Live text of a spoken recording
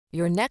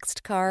Your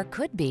next car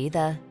could be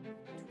the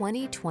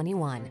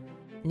 2021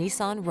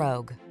 Nissan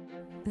Rogue.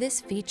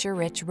 This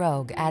feature-rich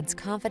Rogue adds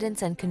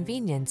confidence and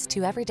convenience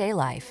to everyday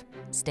life.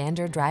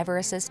 Standard driver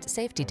assist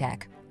safety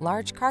tech,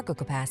 large cargo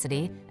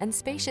capacity, and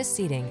spacious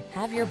seating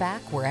have your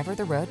back wherever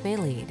the road may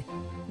lead.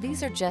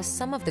 These are just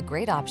some of the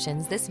great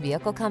options this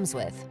vehicle comes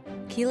with: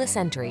 keyless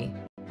entry,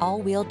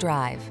 all-wheel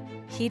drive,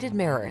 heated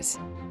mirrors,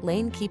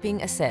 lane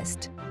keeping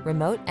assist,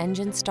 remote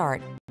engine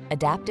start,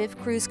 adaptive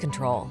cruise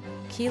control,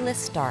 keyless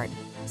start,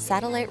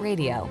 satellite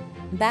radio,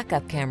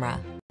 backup camera,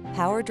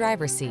 power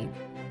driver seat.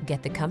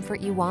 Get the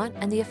comfort you want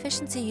and the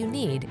efficiency you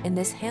need in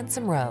this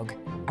handsome Rogue.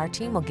 Our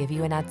team will give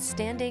you an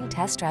outstanding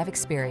test drive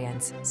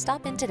experience.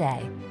 Stop in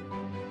today.